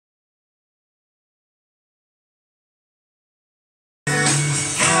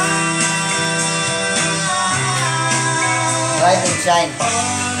shine.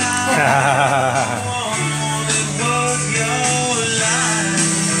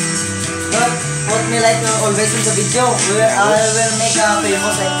 But what me like always in the video, I will make a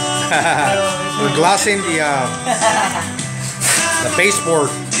famous We're glossing the baseboard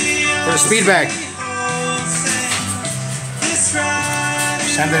for the SpeedBag.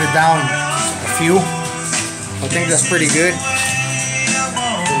 Sanding it down a few. I think that's pretty good.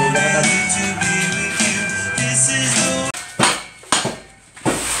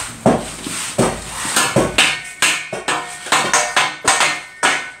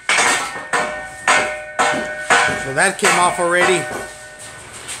 So that came off already.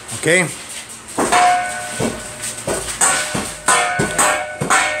 Okay.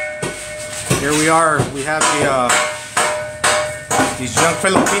 Here we are. We have these young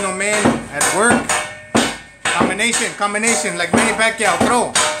Filipino men at work. Combination, like Manny Pacquiao.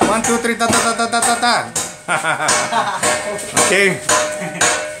 Throw. 1, 2, 3, ta ta ta ta ta ta ta. Okay.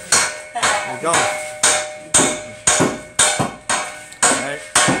 There we go. Alright.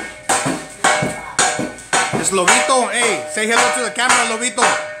 This Lobito. Hey, say hello to the camera, Lobito.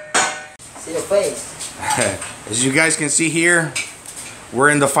 See your face. As you guys can see here, we're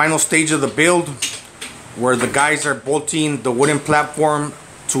in the final stage of the build, where the guys are bolting the wooden platform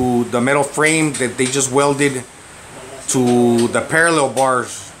to the metal frame that they just welded to the parallel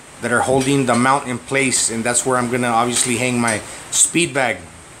bars that are holding the mount in place, and that's where I'm gonna obviously hang my SpeedBag.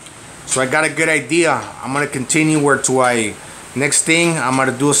 So I got a good idea. I'm gonna continue next thing I'm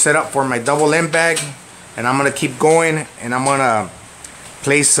gonna do a setup for my double end bag, and I'm gonna keep going, and I'm gonna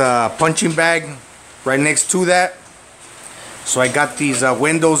place a punching bag right next to that. So I got these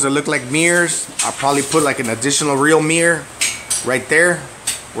windows that look like mirrors. I'll probably put like an additional real mirror right there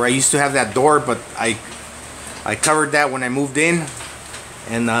where I used to have that door, but I covered that when I moved in.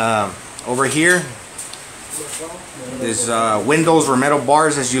 And over here, there's windows or metal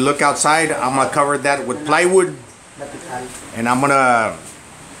bars. As you look outside, I'm gonna cover that with plywood, and I'm gonna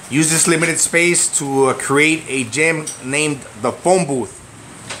use this limited space to create a gym named the phone booth,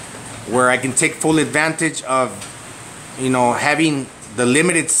 where I can take full advantage of, you know, having the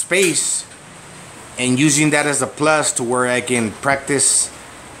limited space and using that as a plus to where I can practice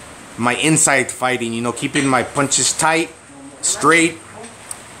my inside fighting, you know, keeping my punches tight, straight,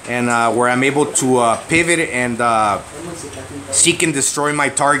 and where I'm able to pivot and seek and destroy my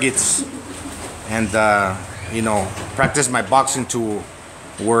targets, and you know, practice my boxing to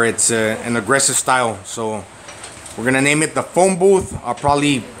where it's an aggressive style. So we're gonna name it the phone booth. I'll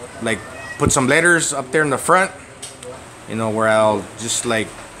probably like put some letters up there in the front, you know, where I'll just like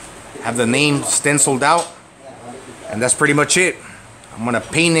have the name stenciled out, and that's pretty much it. I'm gonna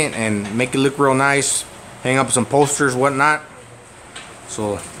paint it and make it look real nice, hang up some posters, whatnot.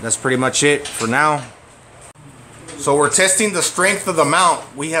 So that's pretty much it for now. So we're testing the strength of the mount.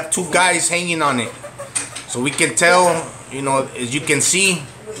 We have two guys hanging on it, so we can tell, you know, as you can see,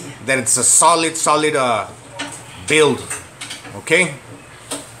 that it's a solid build. Okay,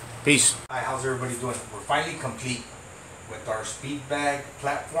 peace. Hi, how's everybody doing? We're finally complete with our SpeedBag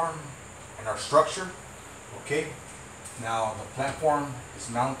platform and our structure. Okay, now the platform is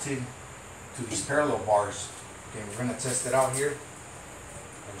mounted to these parallel bars. Okay, we're gonna test it out here.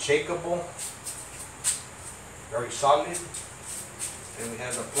 Unshakable, very solid. Then we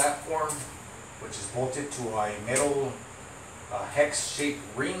have the platform, which is bolted to a metal hex-shaped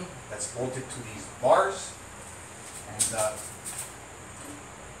ring that's bolted to these bars, and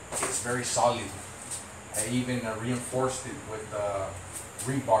it's very solid. I even reinforced it with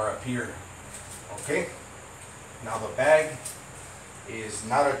rebar up here. Okay, now the bag is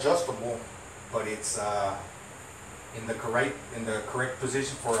not adjustable, but it's in the correct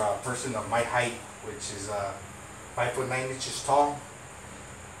position for a person of my height, which is 5 foot 9 inches tall.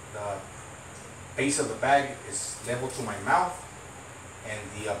 The base of the bag is level to my mouth, and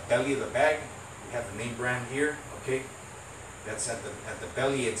the belly of the bag, we have the name brand here. Okay, that's at the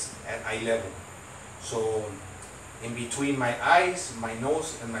belly, it's at eye level. So in between my eyes, my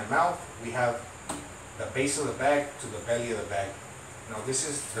nose, and my mouth, we have the base of the bag to the belly of the bag. Now this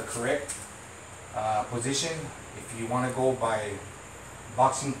is the correct position if you want to go by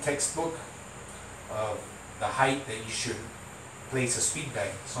boxing textbook of the height that you should place a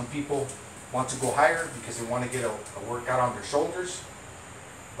SpeedBag. Some people want to go higher because they want to get a workout on their shoulders,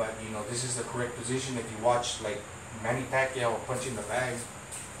 but you know, this is the correct position. If you watch like Manny Pacquiao punching the bag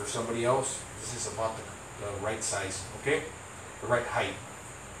for somebody else, this is about the right size, okay, the right height.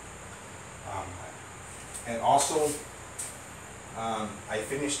 And also I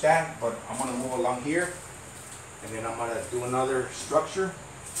finished that, but I'm gonna move along here, and then I'm gonna do another structure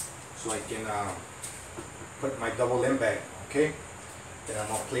so I can put my double end bag. Okay, Then I'm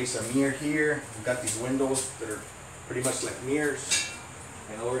gonna place a mirror here. We've got these windows that are pretty much like mirrors.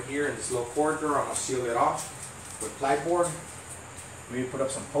 And over here in this little corridor, I'm gonna seal it off with plyboard. Maybe put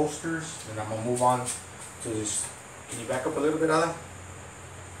up some posters. Then I'm gonna move on to this. Can you back up a little bit, Ada?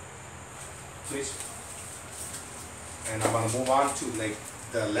 Please. And I'm gonna move on to like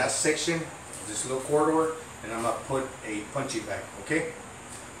the last section of this little corridor, and I'm gonna put a punchy bag. Okay.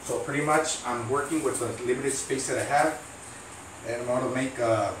 So pretty much I'm working with the limited space that I have, and I'm gonna make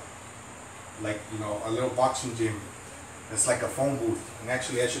like, you know, a little boxing gym. It's like a phone booth, and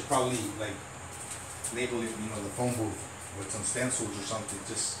actually I should probably like label it, you know, the phone booth with some stencils or something,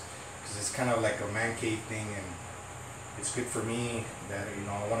 just because it's kind of like a man cave thing, and it's good for me that, you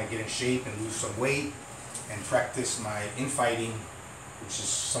know, I want to get in shape and lose some weight and practice my infighting, which is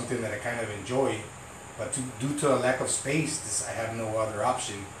something that I kind of enjoy. But due to a lack of space, I have no other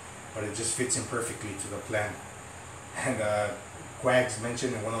option, but it just fits in perfectly to the plan. And Quags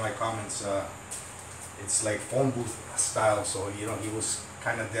mentioned in one of my comments, it's like phone booth style, so, you know, he was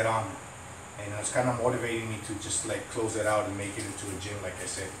kind of dead on, and it's kind of motivating me to just like close it out and make it into a gym, like I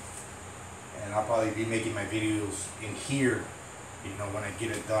said. And I'll probably be making my videos in here, you know, when I get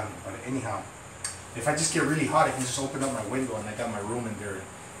it done. But anyhow, if I just get really hot, I can just open up my window, and I got my room in there,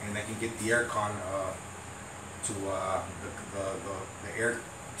 and I can get the aircon to the air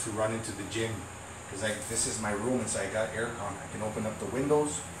to run into the gym, because this is my room, and so I got aircon. I can open up the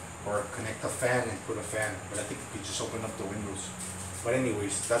windows or connect a fan and put a fan, but I think you could just open up the windows. But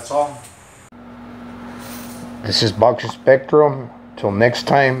anyways, that's all. This is Boxer Spectrum. Till next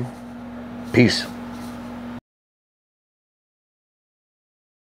time, peace.